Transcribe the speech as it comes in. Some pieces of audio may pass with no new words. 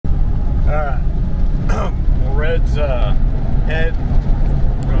Alright. Well, Red's head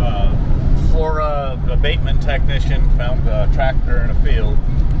Florida abatement technician found a tractor in a field,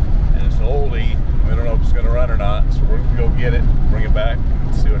 and it's an oldie. We don't know if it's going to run or not, so we're going to go get it, bring it back,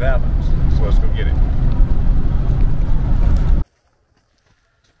 and see what happens. So let's go get it.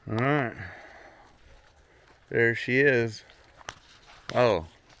 Alright. There she is. Oh.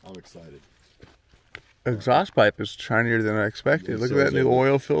 I'm excited. Exhaust pipe is shinier than I expected. Look at that new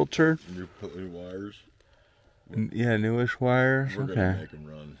oil filter. New wires. Yeah, newish wires. We're gonna make them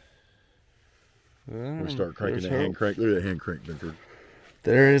run. We'll start cranking that hand crank. Look at that hand crank, Bickford.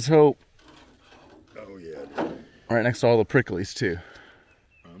 There is hope. Oh yeah. Right next to all the pricklies too.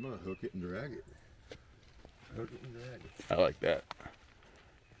 I'm gonna hook it and drag it. Hook it and drag it. I like that.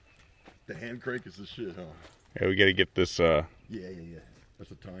 The hand crank is the shit, huh? Yeah, we gotta get this. Yeah.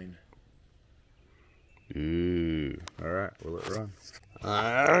 That's a tine. Ooh. All right, we'll let it run.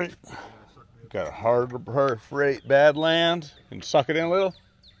 All right. Got a hard freight Badland. Can suck it in a little.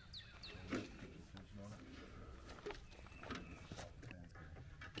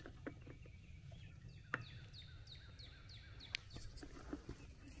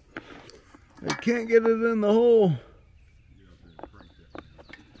 I can't get it in the hole.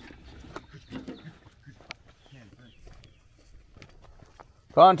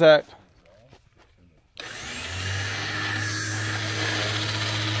 Contact.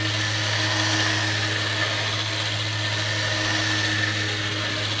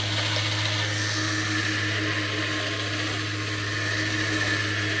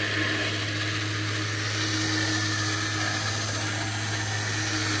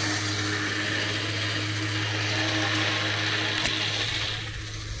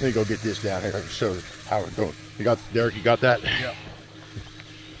 Let me go get this down here and show how it's going. You got, Derek, you got that? Yeah.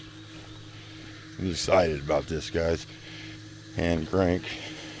 I'm excited about this, guys. Hand crank.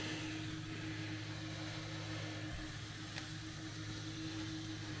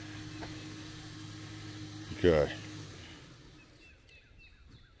 Okay.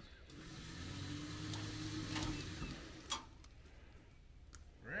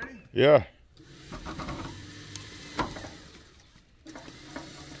 Ready? Yeah.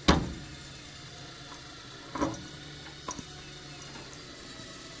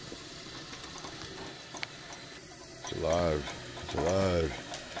 It's alive. It's alive.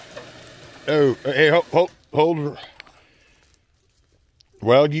 Oh, hey, hold.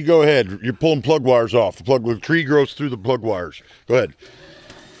 Well, you go ahead. You're pulling plug wires off. The tree grows through the plug wires. Go ahead.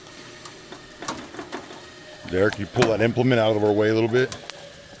 Derek, you pull that implement out of our way a little bit.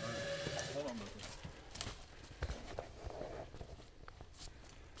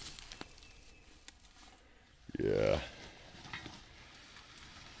 Yeah.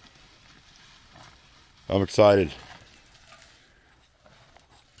 I'm excited.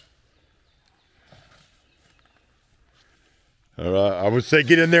 All right, I would say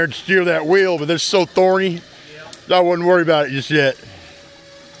get in there and steer that wheel, but it's so thorny. Yeah. I wouldn't worry about it just yet.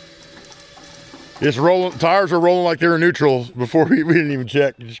 It's rolling. Tires are rolling like they were neutral before we didn't even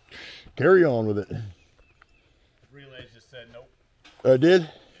check. Just carry on with it. Relays just said nope. I did?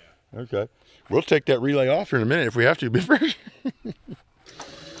 Yeah. Okay. We'll take that relay off here in a minute if we have to.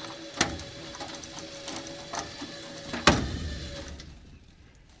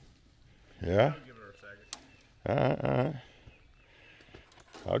 Yeah? Give her a second. All right.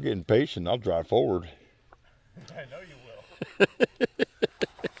 I'll get impatient. I'll drive forward. I know you will.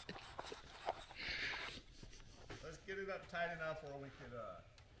 Let's get it up tight enough where we could,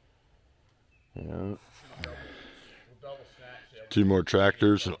 Yeah. we'll double snatch it. 2 more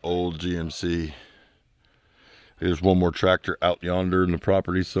tractors, an old GMC. There's 1 more tractor out yonder in the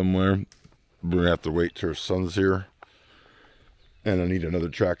property somewhere. We're going to have to wait till our son's here. And I need another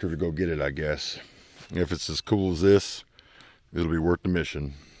tractor to go get it, I guess. If it's as cool as this, it'll be worth the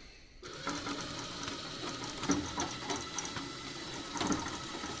mission.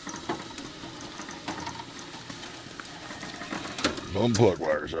 One plug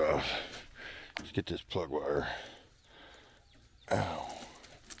wires off. Let's get this plug wire. Ow.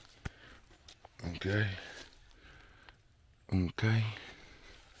 Okay. Okay.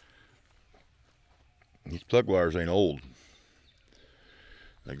 These plug wires ain't old.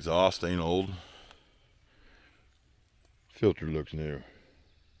 Exhaust ain't old. Filter looks new.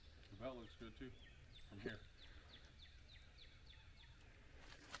 The belt looks good too. From here.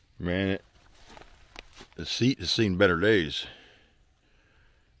 Man, the seat has seen better days.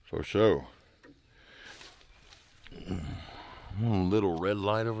 For sure. One little red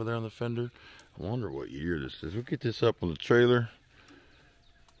light over there on the fender. I wonder what year this is. We'll get this up on the trailer.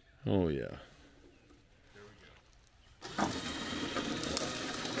 Oh yeah. There we go.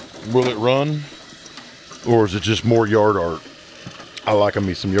 Will it run? Or is it just more yard art? I like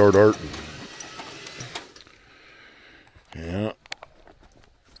me some yard art. Yeah.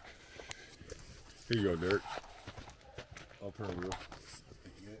 Here you go, Derek. I'll turn the wheel.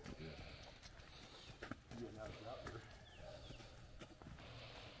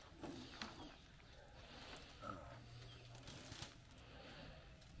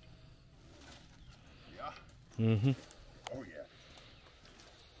 Mm-hmm. Oh yeah.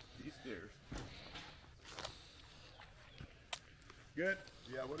 These stairs. Good.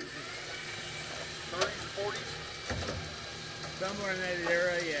 Yeah, what is it? 30s, 40s? Somewhere in that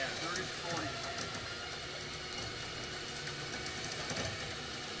area, yeah. 30s, 40s.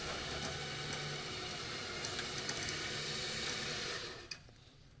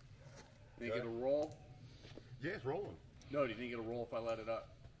 Think it'll roll? Yeah, it's rolling. No, do you think it'll roll if I let it up?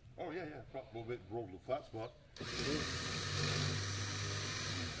 Oh yeah, yeah. Probably a little bit rolled to the flat spot.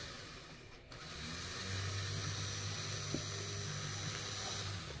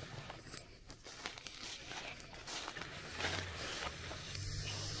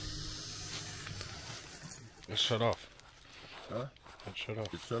 It shut off. Huh? It shut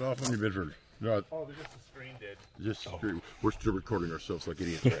off. It shut off on your Bedford. No, Oh, just the screen did. just we're still recording ourselves like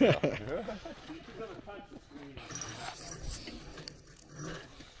idiots right now.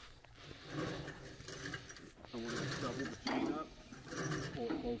 So we're going to double the chain up, pull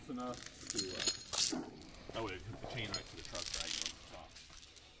it close enough to, that way hook the chain right to the truck drag on the top.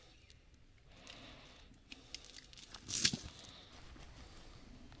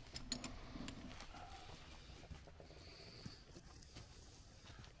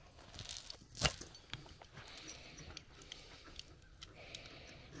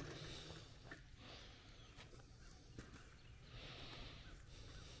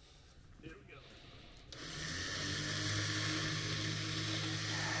 There we go.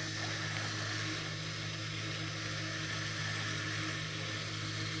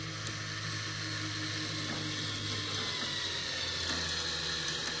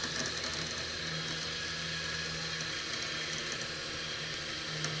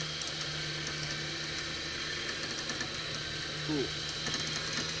 Cool.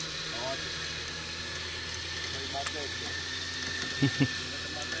 I like it. Made my day, man. Look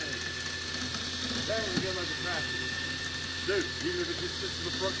at my day. Dang, we get like a tractor. Dude, even if it just sits in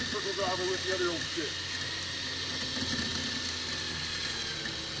the front circle driver with the other old shit.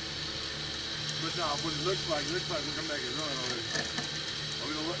 But nah, what it looks like we're gonna make it run already. I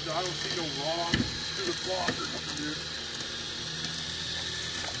mean, I don't see no wrong through the cloth or something, dude.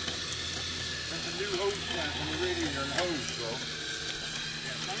 That's a new hose plant on the radiator and hose, bro.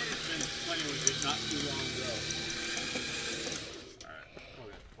 Yeah, somebody's been playing with it not too long ago. Alright, oh,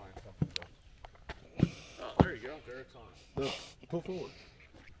 we have to find something though. Oh, there you go, Derek's on. Look, pull forward.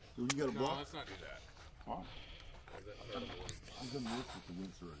 So you got a No, block? let's not do that. Huh? I'm done work with the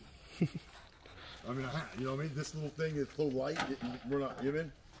winch already. I mean, you know what I mean? This little thing is so light, we're not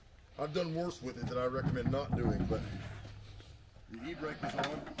giving. I've done worse with it that I recommend not doing, but the e-brake is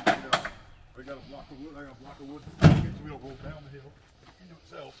on. You know, we got a block of wood. I got a block of wood. So we don't roll down the hill. You do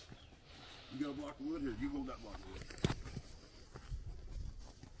itself. You got a block of wood here. You hold that block of wood.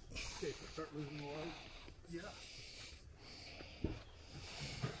 Okay, so start losing the load. Yeah.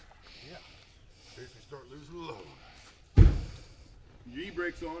 Yeah. Here's we start losing the load. Your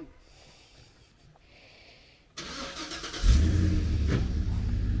e-brake's on.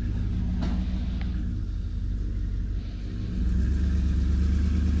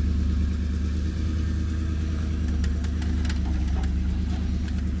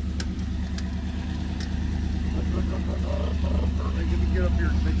 Let me get up here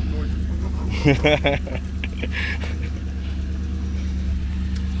and make some noises.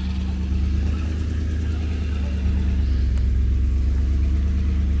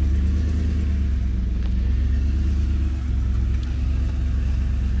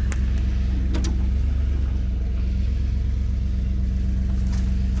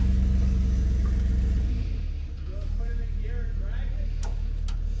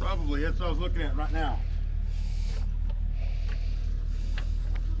 Probably, that's what I was looking at right now.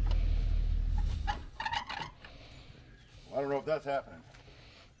 I don't know if that's happening.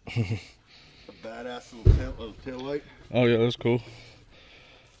 Badass little tail light. Oh yeah, that's cool.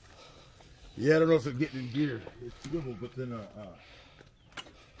 Yeah, I don't know if it's getting in gear. It's swivel, but then oh,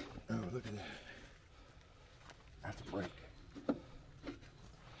 look at that. That's a brake.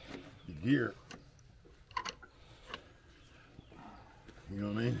 The gear. You know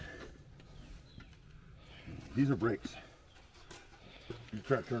what I mean? These are brakes. You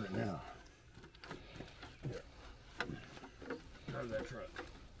try to turn it now. Drive that truck.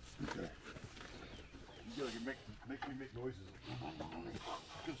 Makes me make noises.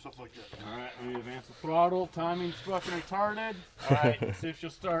 Good stuff like that. All right, let me advance the throttle. Timing's fucking retarded. All right, let's see if she'll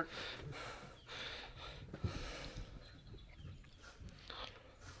start.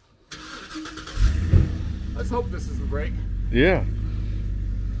 Let's hope this is the brake. Yeah.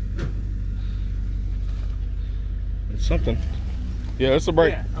 It's something. Yeah, it's a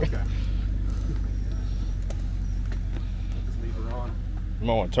brake. Yeah, okay. Just leave her on. You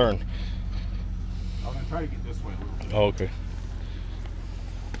might want to turn. I'm gonna try to get this way a little bit. Oh, okay.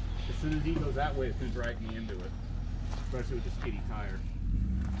 As soon as he goes that way, it's gonna drag me into it. Especially with this kitty tire.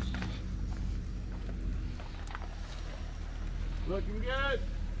 Looking good.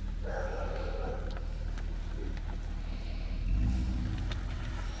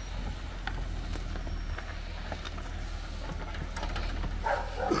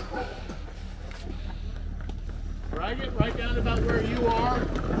 Drag it right down about where you are,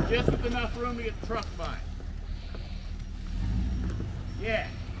 just with enough room to get the truck by. Yeah.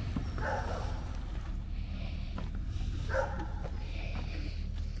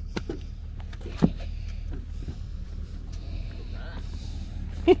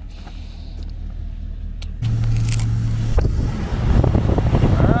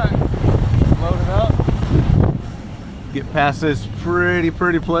 Get past this pretty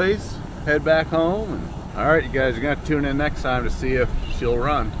place, head back home, and all right, you guys are gonna have to tune in next time to see if she'll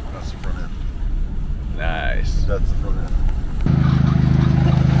run. That's the front end. Nice. That's the front end.